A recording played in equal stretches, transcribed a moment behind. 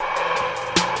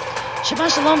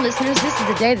Shabbat Shalom, listeners. This is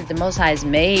the day that the Most High has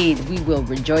made. We will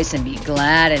rejoice and be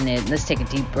glad in it. Let's take a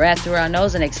deep breath through our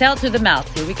nose and exhale through the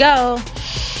mouth. Here we go.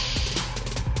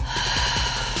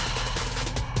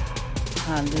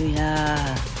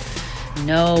 Hallelujah.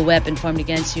 No weapon formed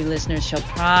against you, listeners, shall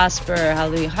prosper.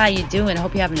 Hallelujah. How you doing? I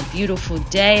hope you're having a beautiful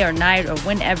day or night or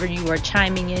whenever you are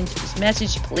chiming into this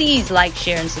message. Please like,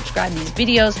 share, and subscribe to these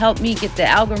videos. Help me get the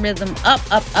algorithm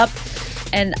up.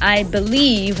 And I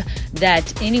believe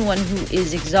that anyone who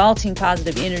is exalting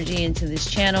positive energy into this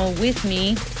channel with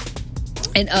me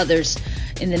and others,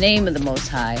 in the name of the Most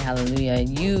High, hallelujah,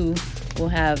 you will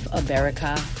have a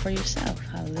barakah for yourself.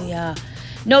 Hallelujah.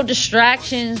 No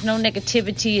distractions, no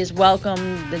negativity is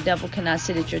welcome. The devil cannot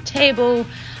sit at your table.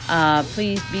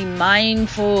 Please be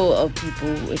mindful of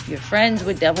people. If you're friends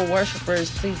with devil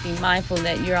worshipers, please be mindful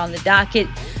that you're on the docket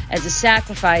as a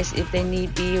sacrifice if they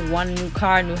need be, want a new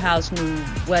car, new house, new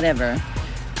whatever.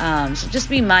 So just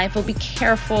be mindful. Be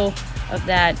careful of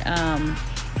that.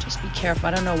 Just be careful.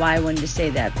 I don't know why I wanted to say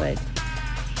that, but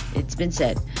it's been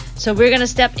said. So we're going to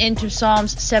step into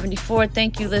Psalms 74.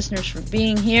 Thank you, listeners, for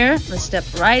being here. Let's step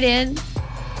right in.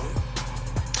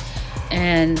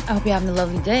 And I hope you're having a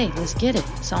lovely day. Let's get it.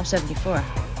 Psalm 74,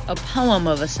 a poem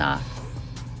of Asaph.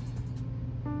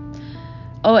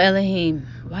 O Elohim,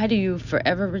 why do you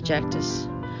forever reject us?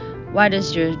 Why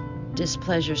does your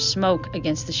displeasure smoke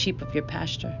against the sheep of your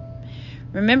pasture?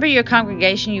 Remember your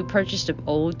congregation you purchased of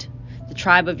old, the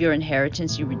tribe of your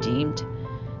inheritance you redeemed,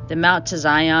 the Mount to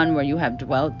Zion where you have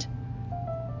dwelt.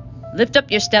 Lift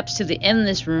up your steps to the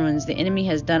endless ruins. The enemy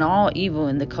has done all evil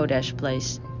in the Kodesh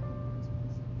place.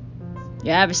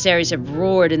 Your adversaries have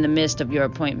roared in the midst of your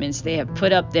appointments. They have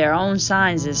put up their own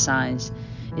signs as signs.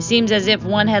 It seems as if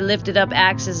one had lifted up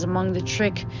axes among the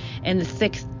trick and the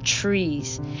thick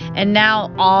trees, and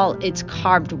now all its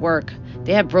carved work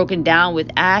they have broken down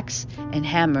with axe and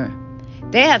hammer.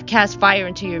 They have cast fire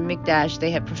into your mikdash.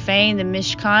 They have profaned the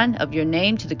mishkan of your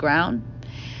name to the ground.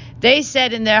 They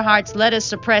said in their hearts, let us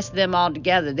suppress them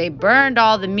altogether. They burned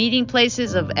all the meeting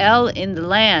places of El in the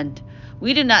land.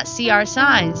 We do not see our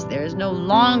signs. There is no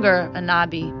longer a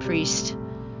Nabi priest,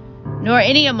 nor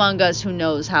any among us who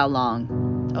knows how long.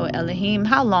 O Elohim,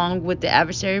 how long would the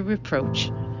adversary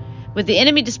reproach? Would the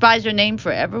enemy despise your name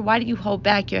forever? Why do you hold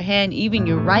back your hand, even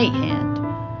your right hand?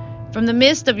 From the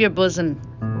midst of your bosom,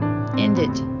 end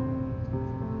it.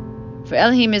 For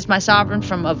Elohim is my sovereign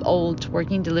from of old,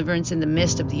 working deliverance in the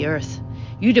midst of the earth.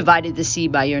 You divided the sea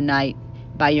by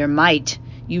your might.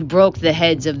 You broke the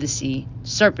heads of the sea,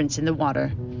 serpents in the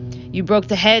water. You broke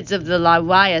the heads of the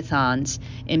Leviathans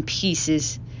in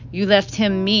pieces. You left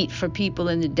him meat for people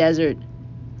in the desert.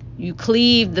 You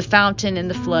cleaved the fountain and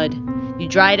the flood. You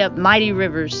dried up mighty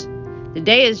rivers. The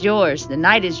day is yours, the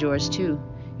night is yours too.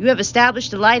 You have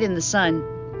established the light in the sun.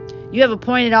 You have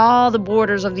appointed all the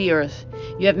borders of the earth.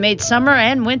 You have made summer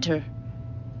and winter.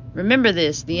 Remember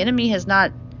this, the enemy has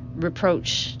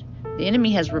reproached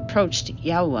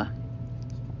Yahweh,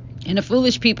 and a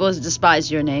foolish people has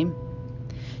despised your name.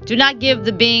 Do not give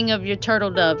the being of your turtle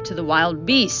dove to the wild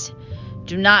beast.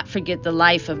 Do not forget the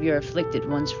life of your afflicted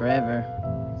ones forever.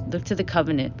 Look to the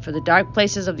covenant, for the dark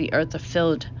places of the earth are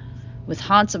filled with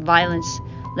haunts of violence.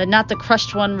 Let not the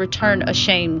crushed one return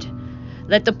ashamed.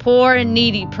 Let the poor and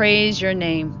needy praise your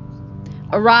name.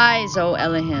 Arise, O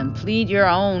Elohim, plead your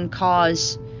own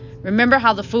cause. Remember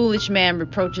how the foolish man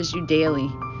reproaches you daily.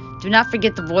 Do not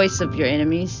forget the voice of your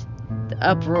enemies. The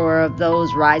uproar of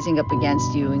those rising up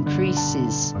against you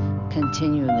increases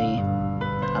continually.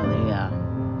 Hallelujah.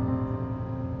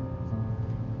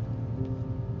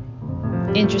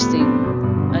 Interesting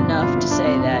enough to say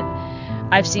that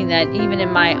I've seen that even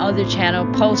in my other channel,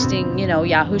 posting,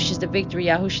 Yahushua is the victory,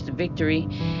 Yahushua is the victory.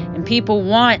 And people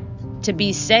want to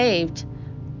be saved,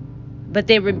 but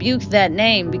they rebuke that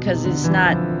name because it's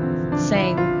not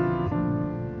saying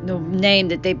the name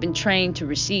that they've been trained to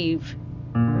receive.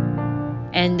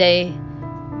 And they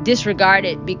disregard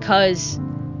it because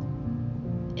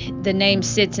the name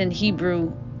sits in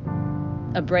Hebrew,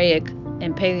 Hebraic,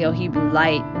 and Paleo-Hebrew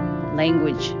Light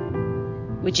language,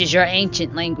 which is your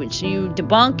ancient language. So you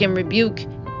debunk and rebuke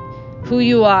who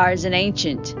you are as an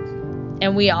ancient.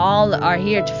 And we all are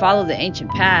here to follow the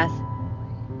ancient path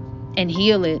and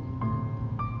heal it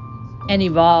and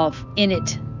evolve in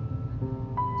it.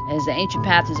 As the ancient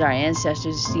path is our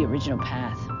ancestors, it's the original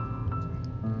path.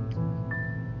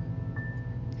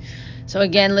 So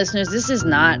again, listeners, this is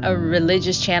not a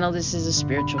religious channel. This is a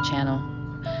spiritual channel.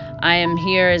 I am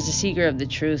here as a seeker of the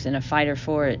truth and a fighter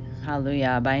for it.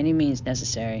 Hallelujah, by any means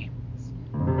necessary.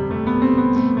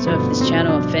 So if this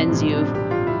channel offends you,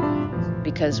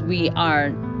 because we are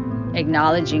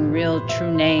acknowledging real,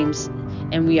 true names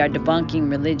and we are debunking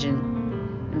religion.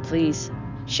 And please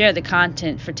share the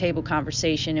content for table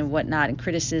conversation and whatnot and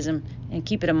criticism, and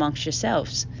keep it amongst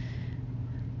yourselves.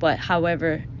 But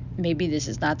however, maybe this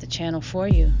is not the channel for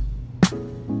you.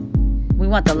 We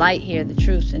want the light here, the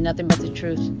truth, and nothing but the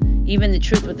truth. Even the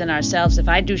truth within ourselves. If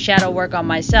I do shadow work on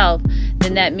myself,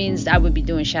 then that means I would be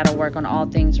doing shadow work on all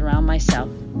things around myself.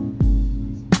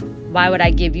 Why would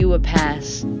I give you a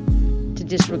pass to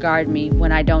disregard me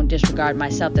when I don't disregard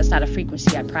myself? That's not a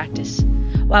frequency I practice.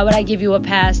 Why would I give you a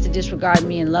pass to disregard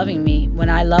me and loving me when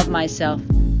I love myself?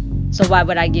 So why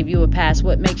would I give you a pass?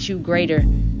 What makes you greater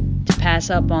to pass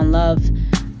up on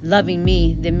loving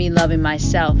me than me loving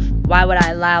myself? Why would I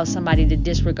allow somebody to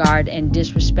disregard and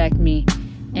disrespect me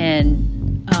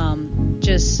and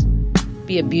just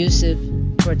be abusive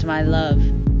towards my love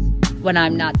when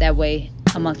I'm not that way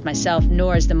amongst myself,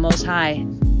 nor is the Most High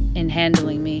in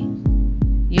handling me?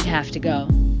 You'd have to go.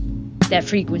 That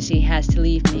frequency has to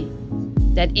leave me.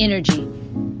 That energy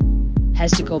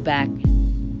has to go back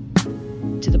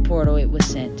to the portal it was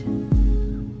sent.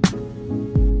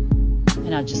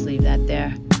 And I'll just leave that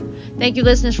there. Thank you,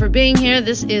 listeners, for being here.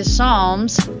 This is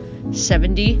Psalms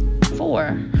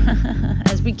 74.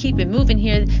 As we keep it moving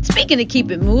here. Speaking of keep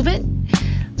it moving,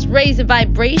 let's raise the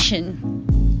vibration.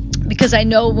 Because I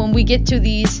know when we get to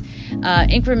these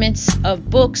increments of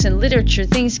books and literature,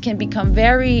 things can become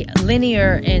very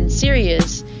linear and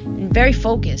serious and very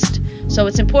focused. So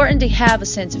it's important to have a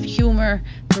sense of humor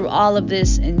through all of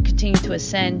this and continue to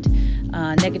ascend.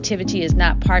 Negativity is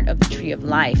not part of the tree of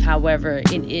life. However,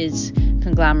 it is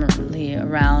conglomerately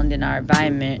around in our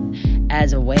environment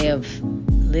as a way of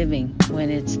living when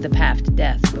it's the path to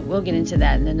death. But we'll get into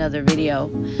that in another video.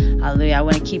 Hallelujah. I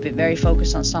want to keep it very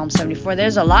focused on Psalm 74.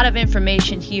 There's a lot of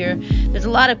information here. There's a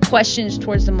lot of questions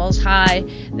towards the Most High.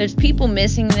 There's people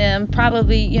missing them,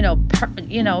 probably,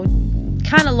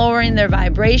 kind of lowering their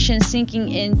vibration,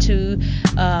 sinking into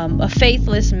a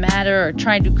faithless matter, or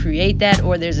trying to create that,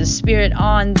 or there's a spirit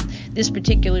on this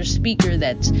particular speaker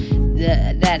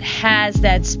that has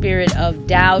that spirit of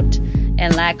doubt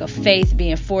and lack of faith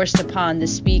being forced upon the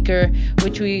speaker,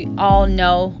 which we all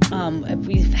know.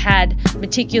 We've had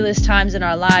meticulous times in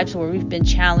our lives where we've been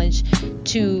challenged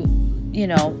to,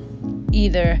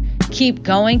 either keep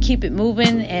going, keep it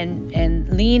moving, and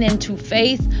lean into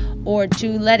faith, or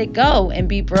to let it go and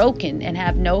be broken and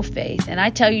have no faith. And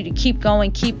I tell you to keep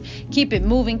going, keep it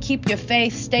moving, keep your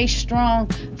faith, stay strong,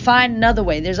 find another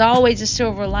way. There's always a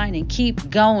silver lining. Keep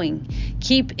going,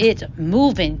 keep it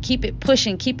moving, keep it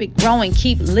pushing, keep it growing,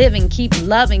 keep living, keep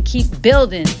loving, keep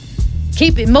building,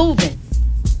 keep it moving.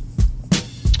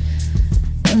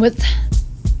 And with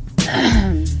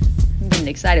I'm getting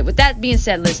excited. With that being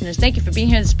said, listeners, thank you for being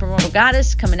here. This is Primordial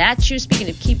Goddess coming at you. Speaking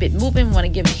of keep it moving, want to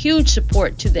give huge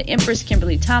support to the Empress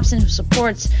Kimberly Thompson, who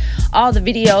supports all the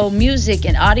video, music,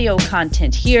 and audio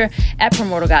content here at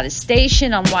Primordial Goddess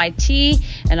Station on YT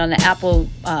and on the Apple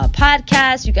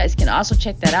podcast. You guys can also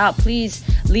check that out. Please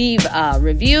leave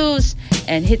reviews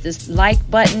and hit this like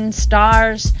button,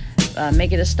 stars,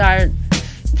 make it a star,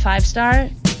 5-star.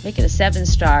 Make it a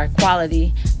 7-star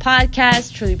quality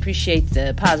podcast. Truly appreciate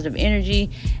the positive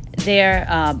energy there.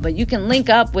 But you can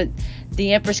link up with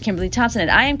the Empress Kimberly Thompson at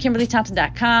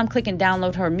IamKimberlyThompson.com. Click and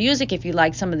download her music if you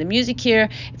like some of the music here.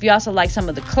 If you also like some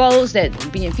of the clothes that are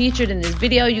being featured in this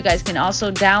video, you guys can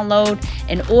also download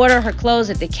and order her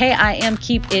clothes at the KIM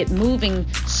Keep It Moving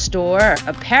store,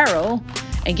 apparel,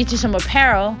 and get you some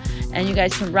apparel. And you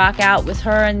guys can rock out with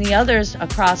her and the others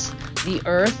across the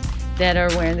earth that are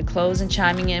wearing the clothes and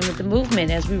chiming in with the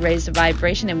movement as we raise the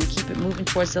vibration and we keep it moving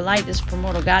towards the light. This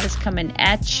Primordial Goddess coming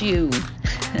at you.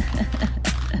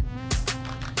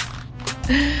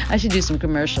 I should do some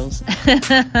commercials.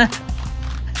 That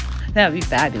would be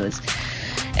fabulous.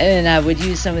 And I would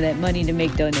use some of that money to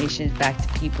make donations back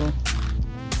to people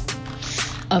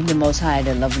of the Most High,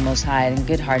 that love the Most High, and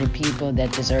good-hearted people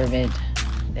that deserve it,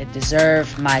 that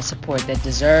deserve my support, that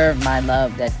deserve my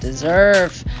love, that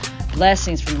deserve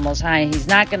blessings from the Most High. He's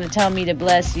not going to tell me to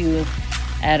bless you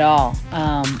at all,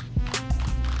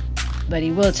 but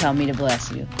he will tell me to bless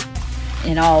you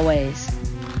in all ways.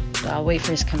 So I'll wait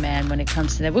for his command when it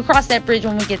comes to that. We'll cross that bridge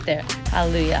when we get there.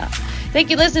 Hallelujah. Thank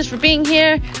you, listeners, for being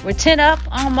here. We're 10 up,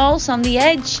 almost on the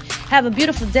edge. Have a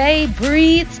beautiful day.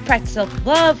 Breathe. Practice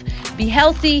self-love. Be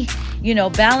healthy.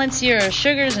 Balance your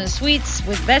sugars and sweets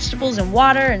with vegetables and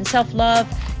water, and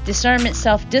self-love, discernment,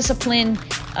 self-discipline.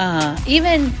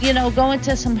 Even, go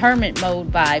into some hermit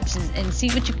mode vibes and see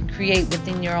what you can create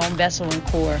within your own vessel and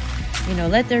core.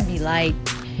 Let there be light.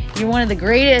 You're one of the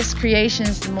greatest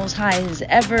creations the Most High has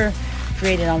ever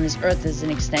created on this earth as an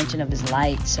extension of his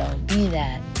light. So be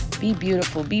that. Be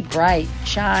beautiful. Be bright.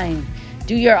 Shine.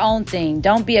 Do your own thing.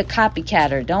 Don't be a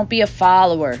copycatter. Don't be a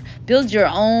follower. Build your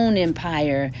own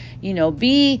empire.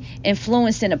 Be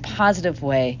influenced in a positive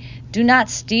way. Do not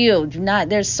steal.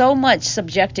 There's so much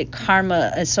subjective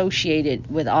karma associated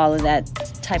with all of that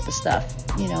type of stuff.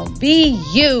 Be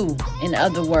you, in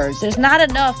other words. There's not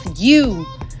enough you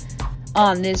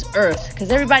on this earth because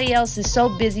everybody else is so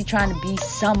busy trying to be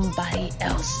somebody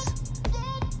else.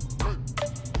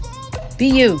 Be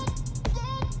you.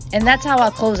 And that's how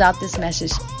I'll close out this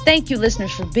message. Thank you,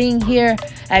 listeners, for being here.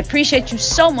 I appreciate you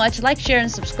so much. Like, share,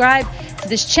 and subscribe to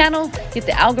this channel. Get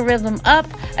the algorithm up.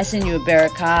 I send you a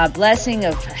barakah blessing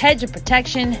of hedge of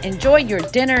protection. Enjoy your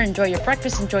dinner. Enjoy your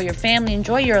breakfast. Enjoy your family.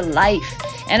 Enjoy your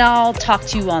life. And I'll talk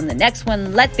to you on the next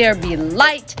one. Let there be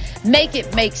light. Make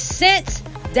it make sense.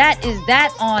 That is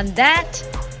that on that.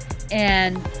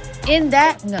 And in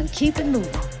that, I'm going to keep it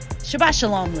moving. Shabbat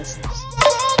shalom, listeners.